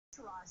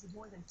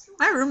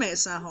My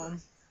roommate's not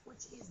home.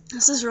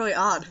 This is really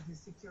odd.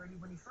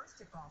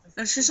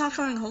 And she's not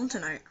coming home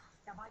tonight.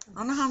 I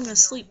don't know how I'm gonna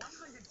sleep.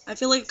 I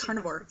feel like a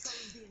carnivore.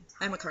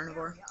 I'm a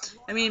carnivore.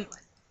 I mean,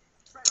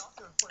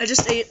 I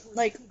just ate,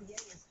 like,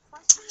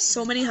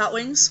 so many hot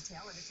wings.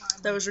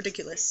 That was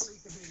ridiculous.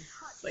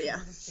 But yeah.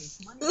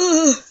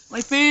 Ugh,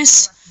 my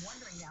face.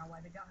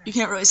 You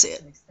can't really see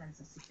it.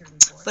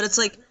 But it's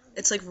like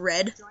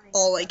red,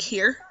 all like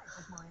here.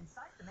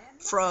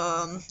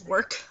 From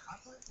work.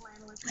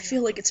 I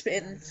feel like it's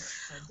been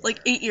like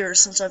 8 years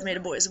since I've made a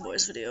Boys and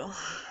Boys video.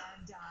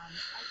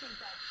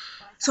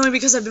 It's only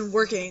because I've been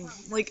working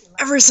like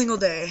every single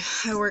day.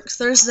 I worked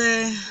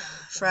Thursday,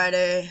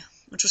 Friday,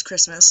 which was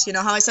Christmas. You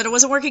know how I said I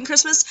wasn't working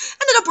Christmas?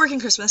 Ended up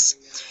working Christmas.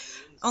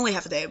 Only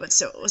half a day, but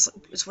still, it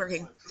was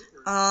working.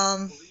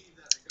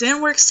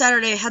 Didn't work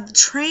Saturday. Had the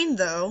train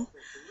though.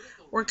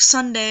 Worked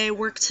Sunday.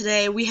 Worked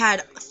today. We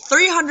had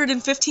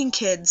 315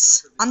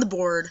 kids on the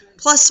board,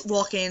 plus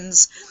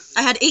walk-ins.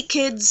 I had 8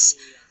 kids,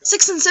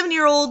 6 and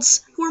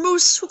 7-year-olds who were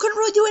moose, who couldn't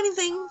really do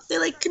anything. They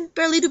like could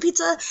barely do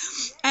pizza.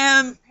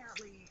 And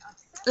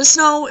the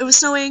snow. It was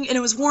snowing, and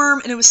it was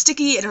warm, and it was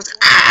sticky, and it was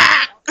like,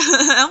 ah!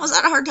 I almost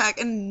had a heart attack,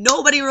 and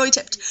nobody really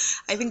tipped.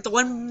 I think the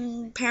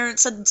one parent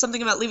said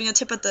something about leaving a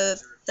tip at the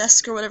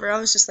desk or whatever. I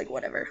was just like,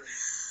 whatever.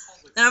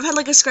 And I've had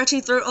like a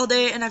scratchy throat all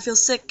day, and I feel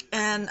sick,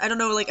 and I don't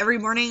know, like every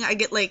morning I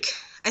get like,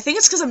 I think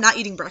it's because I'm not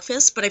eating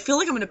breakfast, but I feel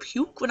like I'm gonna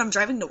puke when I'm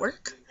driving to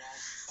work.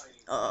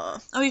 Oh,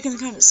 you can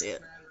kind of see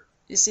it.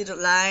 You see the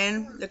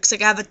line? Looks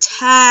like I have a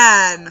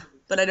tan,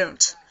 but I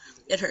don't.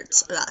 It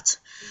hurts a lot.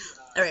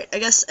 Alright, I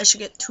guess I should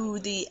get to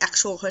the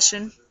actual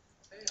question.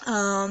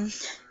 I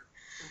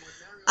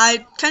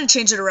kind of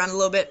changed it around a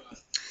little bit,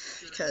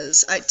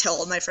 because I tell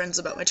all my friends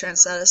about my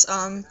trans status.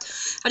 How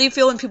do you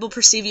feel when people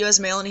perceive you as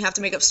male and you have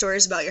to make up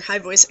stories about your high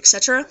voice,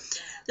 etc.?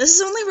 This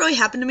has only really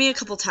happened to me a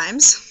couple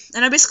times,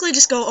 and I basically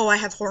just go, oh, I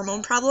have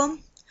hormone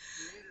problem.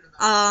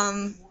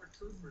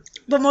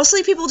 But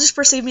mostly people just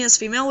perceive me as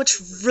female, which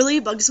really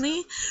bugs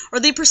me, or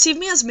they perceive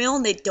me as male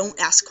and they don't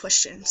ask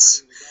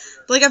questions.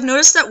 But, like, I've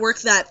noticed at work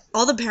that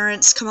all the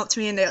parents come up to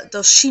me and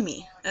they'll shee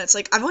me, and it's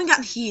like, I've only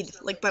gotten heed,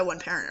 like, by one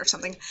parent or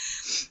something.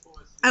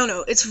 I don't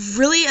know, it's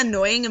really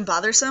annoying and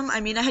bothersome.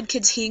 I mean, I had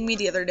kids heeing me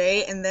the other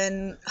day, and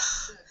then,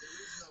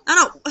 I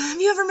don't know,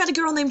 have you ever met a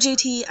girl named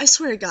JT? I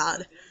swear to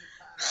God.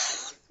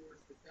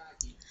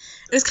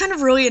 It was kind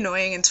of really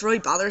annoying, and it's really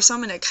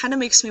bothersome, and it kind of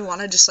makes me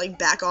want to just, like,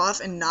 back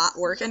off and not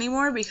work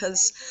anymore,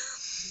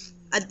 because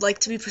I'd like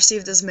to be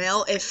perceived as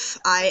male if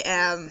I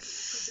am,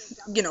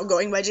 you know,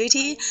 going by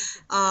JT.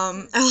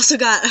 I also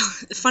got,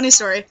 funny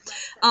story,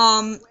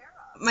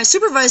 my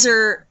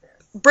supervisor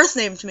birth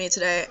named me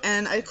today,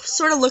 and I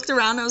sort of looked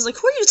around, and I was like,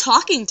 who are you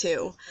talking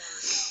to?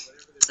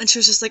 And she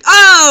was just like,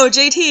 oh,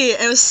 JT.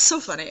 It was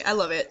so funny. I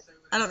love it.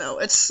 I don't know.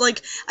 It's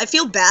like, I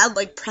feel bad,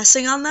 like,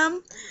 pressing on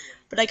them,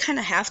 but I kind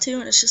of have to,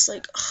 and it's just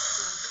like,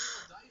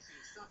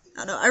 I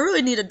don't know. I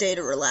really need a day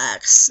to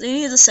relax. They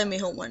need to send me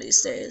home one of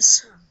these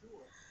days.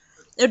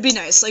 It'd be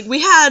nice. Like, we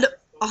had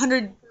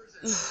 100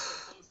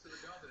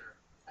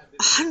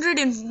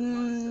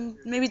 and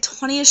maybe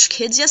 20-ish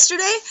kids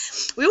yesterday.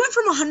 We went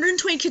from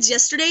 120 kids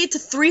yesterday to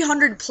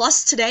 300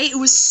 plus today. It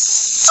was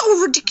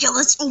so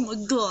ridiculous. Oh my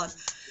god.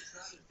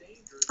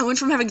 I went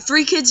from having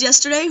 3 kids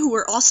yesterday who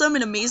were awesome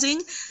and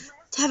amazing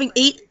to having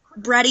 8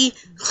 bratty.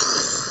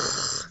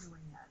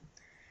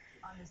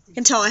 You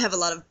can tell I have a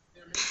lot of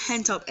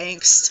pent-up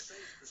angst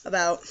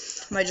about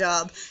my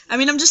job. I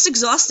mean, I'm just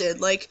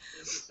exhausted. Like,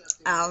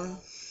 I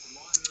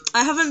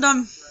haven't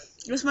done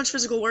this much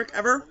physical work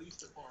ever.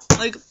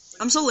 Like,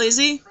 I'm so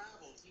lazy.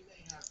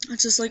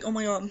 It's just like, oh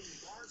my god.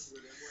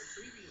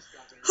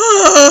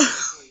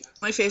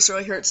 My face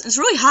really hurts. It's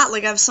really hot,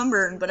 like I have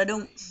sunburn, but I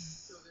don't.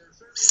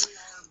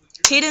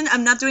 Kaden,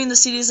 I'm not doing the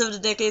CDs of the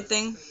decade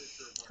thing,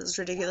 because it's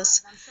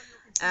ridiculous.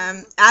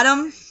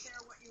 Adam,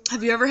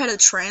 have you ever had a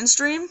trans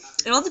dream?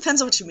 It all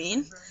depends on what you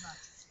mean.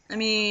 I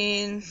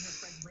mean,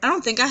 I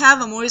don't think I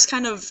have. I'm always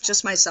kind of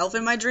just myself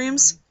in my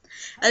dreams.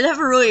 I did have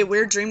a really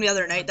weird dream the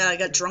other night that I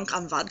got drunk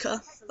on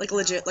vodka. Like,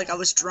 legit, like, I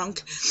was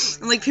drunk.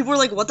 And, like, people were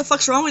like, what the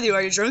fuck's wrong with you?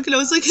 Are you drunk? And I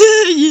was like,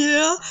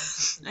 yeah.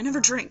 I never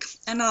drink.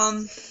 And,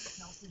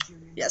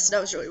 yes, that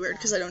was really weird,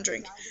 because I don't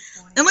drink.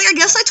 And, like, I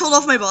guess I told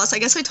off my boss. I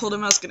guess I told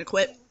him I was gonna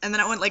quit. And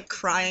then I went, like,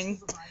 crying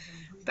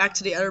back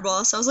to the other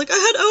boss. I was like, I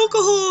had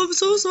alcohol. I'm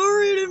so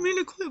sorry. I didn't mean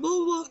to quit, blah,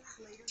 blah, blah.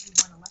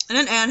 And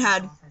then Anne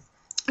had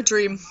a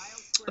dream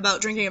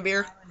about drinking a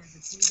beer.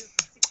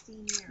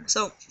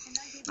 So,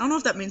 I don't know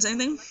if that means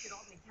anything.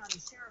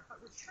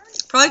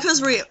 Probably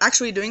because we're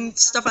actually doing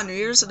stuff on New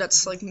Year's, so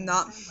that's, like,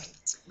 not,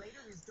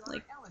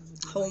 like,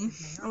 home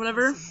or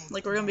whatever.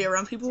 Like, we're gonna be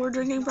around people who are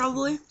drinking,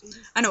 probably.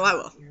 I know I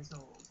will.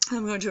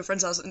 I'm going to a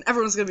friend's house, and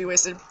everyone's gonna be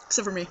wasted,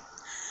 except for me.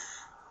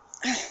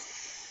 I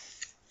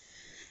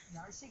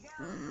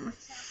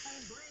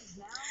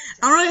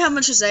don't really have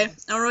much to say. I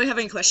don't really have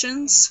any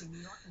questions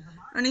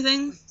or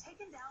anything.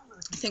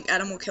 I think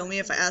Adam will kill me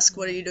if I ask,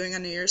 what are you doing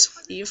on New Year's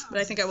Eve? But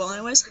I think I will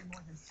anyways.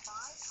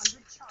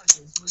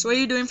 So what are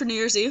you doing for New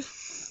Year's Eve?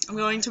 I'm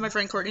going to my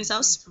friend Courtney's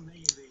house.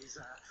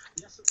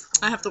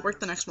 I have to work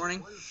the next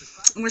morning,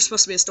 and we're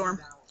supposed to be a storm.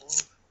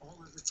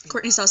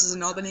 Courtney's house is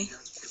in Albany.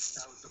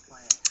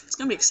 It's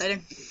gonna be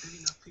exciting.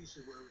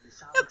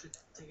 Yep.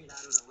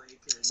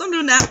 So I'm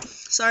doing that.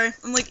 Sorry,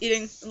 I'm like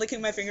eating and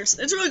licking my fingers.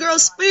 It's really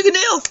gross, but you can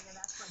deal.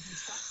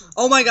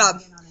 Oh my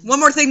god. One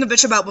more thing to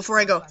bitch about before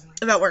I go.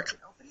 About work.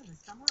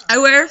 I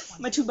wear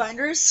my 2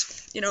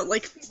 binders. You know,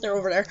 like, they're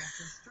over there.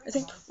 I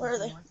think. Where are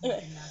they?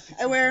 Okay.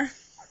 I wear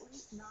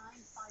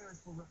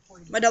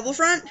my double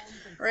front,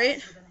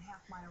 right?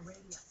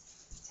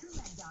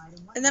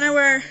 And then I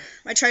wear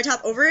my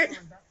tri-top over it.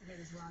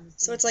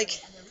 So it's like,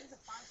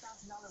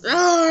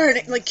 and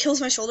it like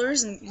kills my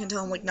shoulders, and you can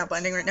tell I'm like not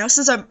binding right now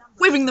since I'm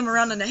waving them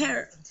around in the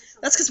hair.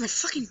 That's because my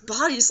fucking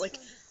body's like,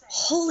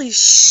 holy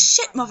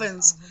shit,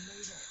 muffins.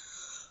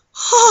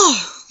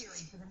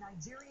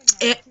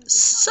 It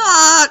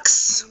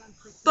sucks,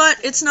 but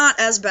it's not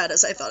as bad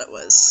as I thought it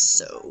was.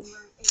 So,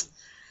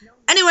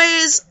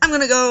 anyways, I'm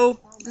gonna go.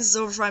 This is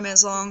over 5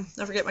 minutes long.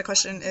 Don't forget, my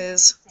question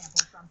is,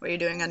 what are you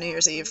doing on New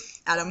Year's Eve?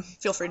 Adam,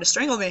 feel free to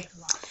strangle me.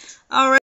 Alright.